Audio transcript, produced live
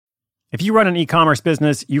If you run an e-commerce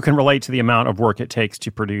business, you can relate to the amount of work it takes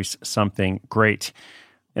to produce something great.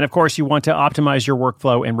 And of course, you want to optimize your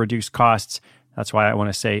workflow and reduce costs. That's why I want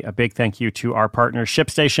to say a big thank you to our partner,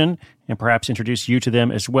 ShipStation, and perhaps introduce you to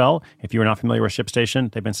them as well. If you are not familiar with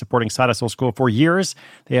ShipStation, they've been supporting Side Hustle School for years.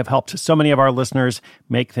 They have helped so many of our listeners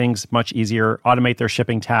make things much easier, automate their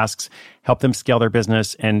shipping tasks, help them scale their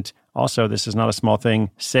business, and also, this is not a small thing,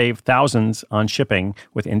 save thousands on shipping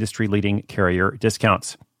with industry-leading carrier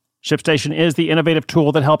discounts. ShipStation is the innovative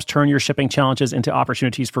tool that helps turn your shipping challenges into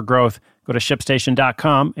opportunities for growth. Go to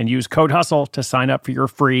ShipStation.com and use code HUSTLE to sign up for your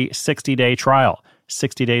free 60-day trial.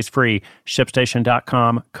 60 days free.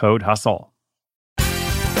 ShipStation.com, code HUSTLE.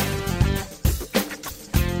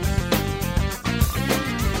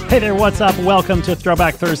 Hey there, what's up? Welcome to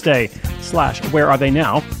Throwback Thursday / Where Are They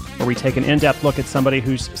Now?, where we take an in-depth look at somebody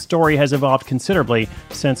whose story has evolved considerably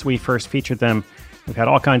since we first featured them. We've had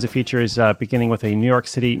all kinds of features, beginning with a New York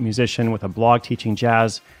City musician with a blog teaching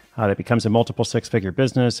jazz that becomes a multiple six-figure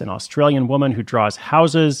business, an Australian woman who draws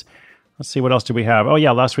houses. Let's see, what else do we have? Oh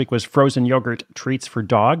yeah, last week was frozen yogurt treats for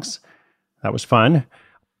dogs. That was fun.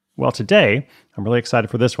 Well, today, I'm really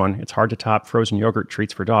excited for this one. It's hard to top frozen yogurt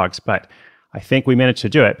treats for dogs, but I think we managed to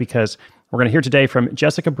do it because we're going to hear today from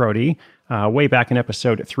Jessica Brody, way back in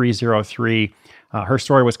episode 303. Her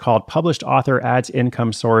story was called Published Author Adds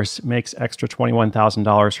Income Source Makes Extra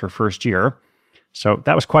 $21,000 her first year. So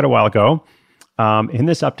that was quite a while ago. In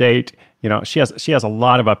this update, she has a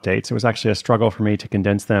lot of updates. It was actually a struggle for me to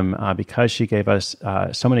condense them because she gave us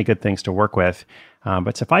so many good things to work with.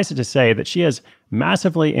 But suffice it to say that she has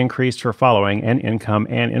massively increased her following and income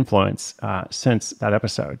and influence since that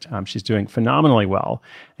episode. She's doing phenomenally well.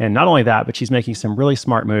 And not only that, but she's making some really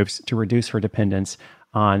smart moves to reduce her dependence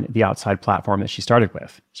on the outside platform that she started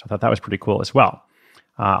with. So I thought that was pretty cool as well.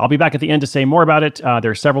 I'll be back at the end to say more about it.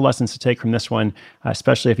 There are several lessons to take from this one,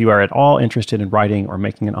 especially if you are at all interested in writing or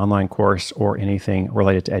making an online course or anything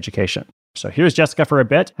related to education. So here's Jessica for a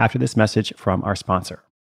bit after this message from our sponsor.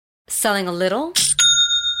 Selling a little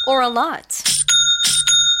or a lot?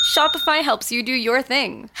 Shopify helps you do your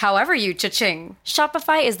thing, however you cha-ching.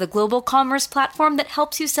 Shopify is the global commerce platform that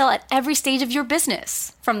helps you sell at every stage of your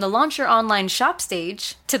business. From the launch your online shop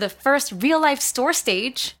stage, to the first real-life store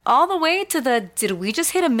stage, all the way to the did we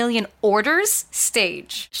just hit 1 million orders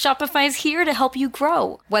stage. Shopify is here to help you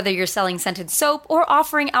grow. Whether you're selling scented soap or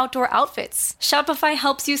offering outdoor outfits, Shopify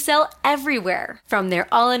helps you sell everywhere. From their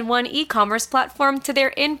all-in-one e-commerce platform to their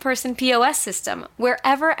in-person POS system,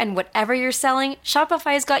 wherever and whatever you're selling,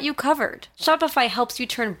 Shopify's got you covered. Shopify helps you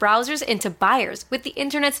turn browsers into buyers with the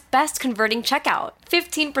internet's best converting checkout.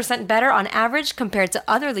 15% better on average compared to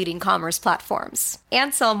other leading commerce platforms.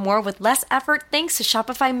 And sell more with less effort thanks to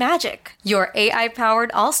Shopify Magic, your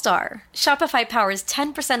AI-powered all-star. Shopify powers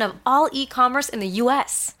 10% of all e-commerce in the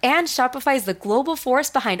US. And Shopify is the global force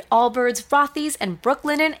behind Allbirds, Rothy's, and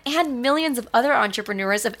Brooklinen, and millions of other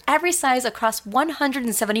entrepreneurs of every size across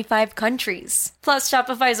 175 countries. Plus,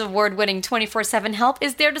 Shopify's award-winning 24/7 help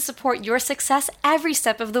is there to support your success every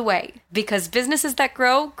step of the way. Because businesses that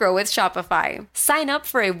grow, grow with Shopify. Sign up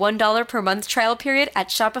for a $1 per month trial period at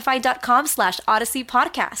shopify.com/Odyssey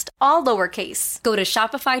Podcast, all lowercase. Go to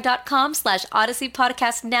shopify.com/Odyssey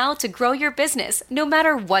Podcast now to grow your business, no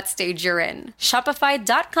matter what stage you're in.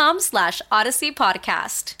 Shopify.com/Odyssey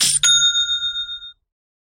Podcast.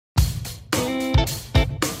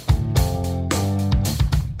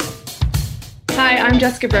 Hi, I'm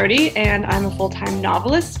Jessica Brody, and I'm a full-time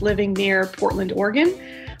novelist living near Portland, Oregon.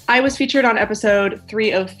 I was featured on episode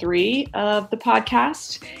 303 of the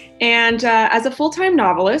podcast. And as a full-time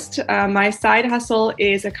novelist, my side hustle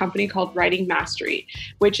is a company called Writing Mastery,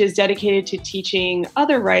 which is dedicated to teaching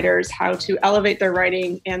other writers how to elevate their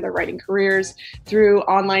writing and their writing careers through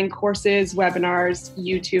online courses, webinars,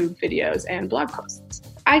 YouTube videos, and blog posts.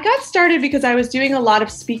 I got started because I was doing a lot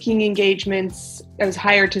of speaking engagements. I was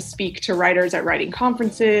hired to speak to writers at writing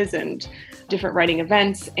conferences and different writing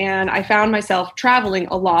events, and I found myself traveling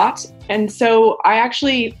a lot. And so I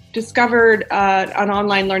actually discovered an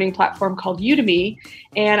online learning platform called Udemy,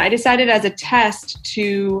 and I decided as a test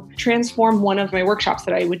to transform one of my workshops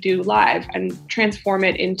that I would do live and transform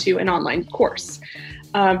it into an online course,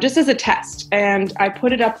 just as a test. And I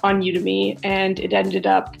put it up on Udemy, and it ended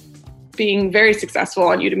up being very successful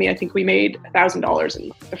on Udemy. I think we made $1,000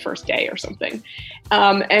 in the first day or something.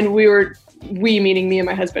 And we meaning me and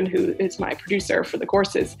my husband, who is my producer for the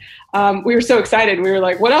courses, we were so excited. We were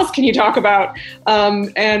like, what else can you talk about?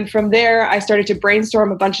 And from there, I started to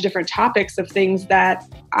brainstorm a bunch of different topics of things that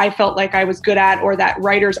I felt like I was good at or that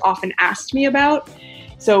writers often asked me about.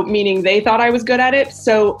 So meaning they thought I was good at it.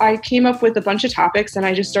 So I came up with a bunch of topics and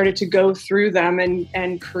I just started to go through them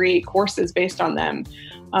and create courses based on them.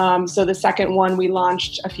 So the second one we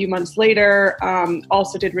launched a few months later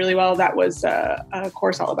also did really well. That was a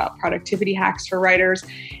course all about productivity hacks for writers.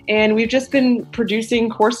 And we've just been producing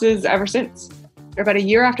courses ever since. About a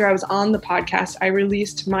year after I was on the podcast, I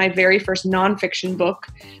released my very first nonfiction book,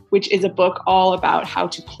 which is a book all about how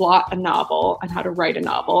to plot a novel and how to write a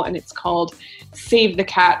novel. And it's called Save the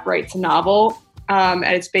Cat Writes a Novel. And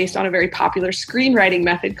it's based on a very popular screenwriting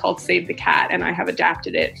method called Save the Cat. And I have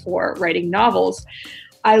adapted it for writing novels.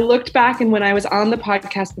 I looked back, and when I was on the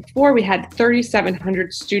podcast before, we had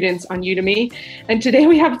 3,700 students on Udemy. And today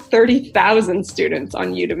we have 30,000 students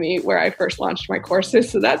on Udemy, where I first launched my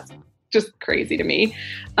courses. So that's just crazy to me.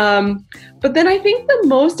 But then I think the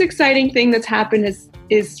most exciting thing that's happened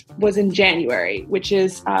was in January, which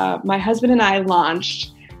is my husband and I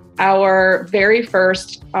launched our very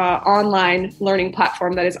first online learning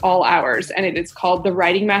platform that is all ours, and it is called the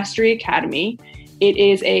Writing Mastery Academy. It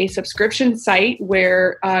is a subscription site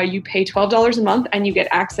where you pay $12 a month and you get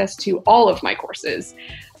access to all of my courses,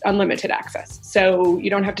 unlimited access. So you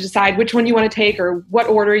don't have to decide which one you want to take or what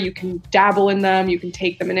order. You can dabble in them. You can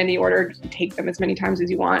take them in any order. You can take them as many times as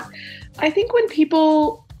you want. I think when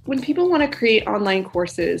people want to create online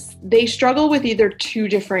courses, they struggle with either two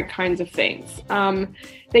different kinds of things.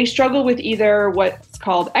 They struggle with either what's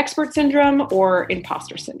called expert syndrome or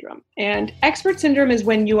imposter syndrome. And expert syndrome is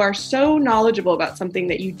when you are so knowledgeable about something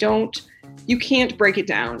that you can't break it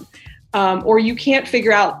down. Or you can't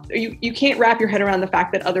figure out, you can't wrap your head around the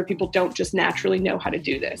fact that other people don't just naturally know how to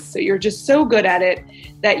do this. So you're just so good at it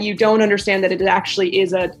that you don't understand that it actually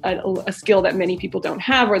is a skill that many people don't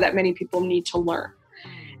have or that many people need to learn.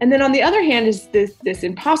 And then on the other hand is this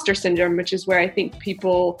imposter syndrome, which is where I think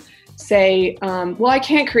people say, well, I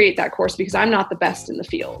can't create that course because I'm not the best in the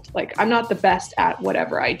field. Like, I'm not the best at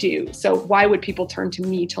whatever I do. So why would people turn to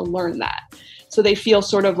me to learn that? So they feel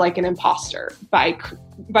sort of like an imposter by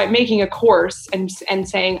making a course and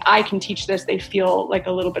saying, I can teach this. They feel like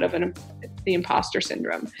a little bit of the imposter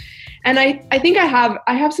syndrome. And I think I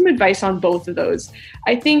have some advice on both of those.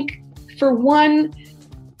 I think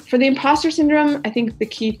for the imposter syndrome, I think the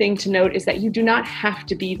key thing to note is that you do not have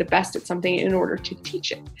to be the best at something in order to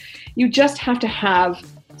teach it. You just have to have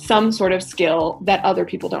some sort of skill that other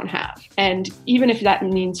people don't have. And even if that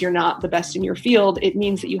means you're not the best in your field, it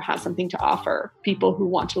means that you have something to offer people who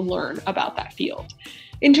want to learn about that field.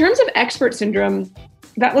 In terms of expert syndrome,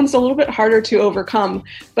 that one's a little bit harder to overcome.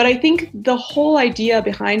 But I think the whole idea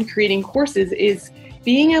behind creating courses is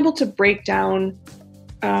being able to break down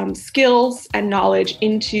skills and knowledge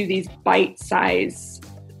into these bite-size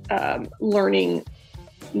learning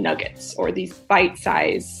nuggets or these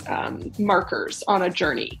bite-size markers on a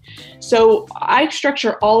journey. So I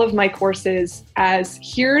structure all of my courses as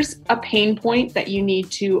here's a pain point that you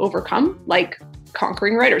need to overcome, like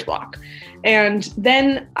conquering writer's block. And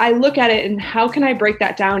then I look at it and how can I break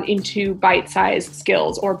that down into bite-sized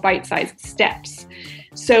skills or bite-sized steps?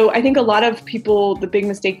 So I think a lot of people, the big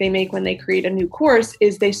mistake they make when they create a new course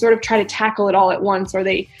is they sort of try to tackle it all at once, or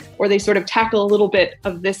they sort of tackle a little bit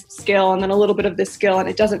of this skill and then a little bit of this skill, and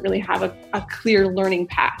it doesn't really have a clear learning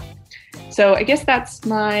path. So I guess that's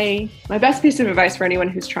my best piece of advice for anyone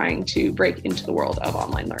who's trying to break into the world of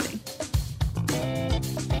online learning.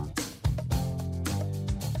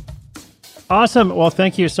 Awesome. Well,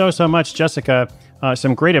 thank you so much, Jessica.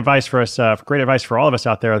 Some great advice for us, great advice for all of us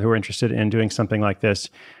out there who are interested in doing something like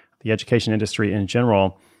this, the education industry in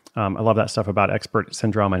general. I love that stuff about expert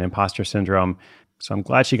syndrome and imposter syndrome. So I'm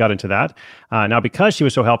glad she got into that. Now, because she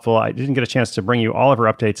was so helpful, I didn't get a chance to bring you all of her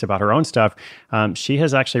updates about her own stuff. She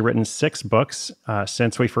has actually written 6 books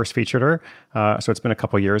since we first featured her. So it's been a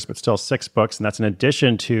couple of years, but still 6 books. And that's in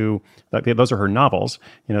addition to, those are her novels.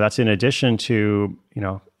 That's in addition to,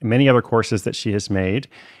 many other courses that she has made.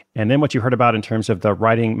 And then what you heard about in terms of the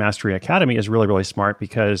Writing Mastery Academy is really, really smart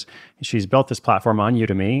because she's built this platform on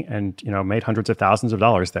Udemy and, made hundreds of thousands of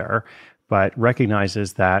dollars there, but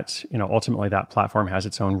recognizes that, ultimately that platform has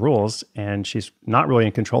its own rules and she's not really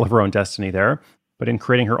in control of her own destiny there. But in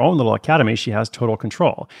creating her own little academy, she has total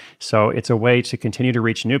control. So it's a way to continue to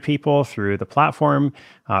reach new people through the platform,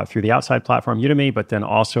 through the outside platform Udemy, but then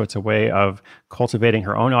also it's a way of cultivating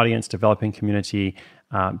her own audience, developing community,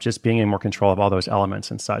 just being in more control of all those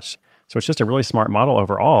elements and such. So it's just a really smart model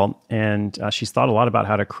overall. And she's thought a lot about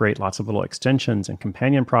how to create lots of little extensions and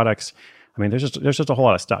companion products. I mean, there's just a whole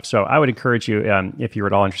lot of stuff. So I would encourage you, if you're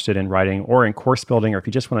at all interested in writing or in course building, or if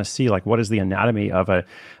you just want to see like what is the anatomy of an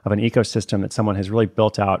ecosystem that someone has really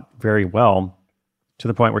built out very well to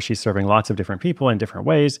the point where she's serving lots of different people in different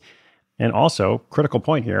ways, And also, critical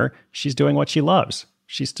point here, she's doing what she loves.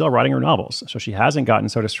 She's still writing her novels. So she hasn't gotten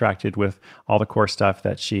so distracted with all the core stuff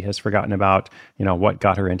that she has forgotten about, what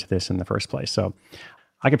got her into this in the first place. So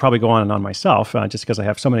I could probably go on and on myself just because I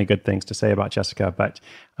have so many good things to say about Jessica. But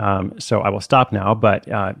so I will stop now. But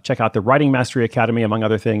check out the Writing Mastery Academy, among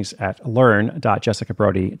other things, at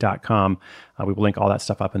learn.jessicabrody.com. We will link all that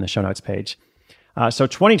stuff up in the show notes page. So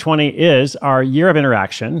 2020 is our year of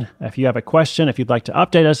interaction. If you have a question, if you'd like to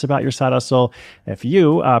update us about your side hustle, if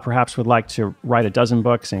you perhaps would like to write a dozen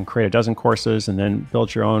books and create a dozen courses and then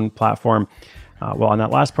build your own platform, well, on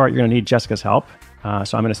that last part, you're going to need Jessica's help.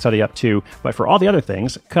 So I'm going to study up too. But for all the other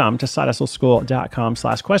things, come to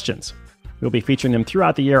sidehustleschool.com/questions. We'll be featuring them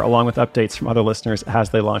throughout the year, along with updates from other listeners as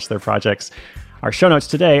they launch their projects. Our show notes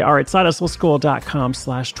today are at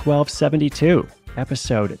sidehustleschool.com/1272.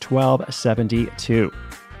 Episode 1272.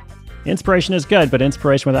 Inspiration is good, but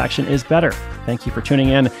inspiration with action is better. Thank you for tuning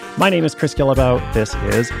in. My name is Chris Guillebeau. This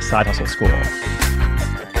is Side Hustle School.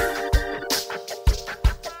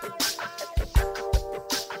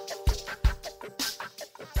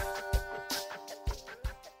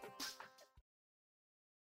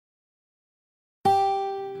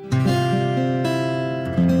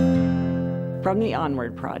 From the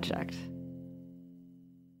Onward Project.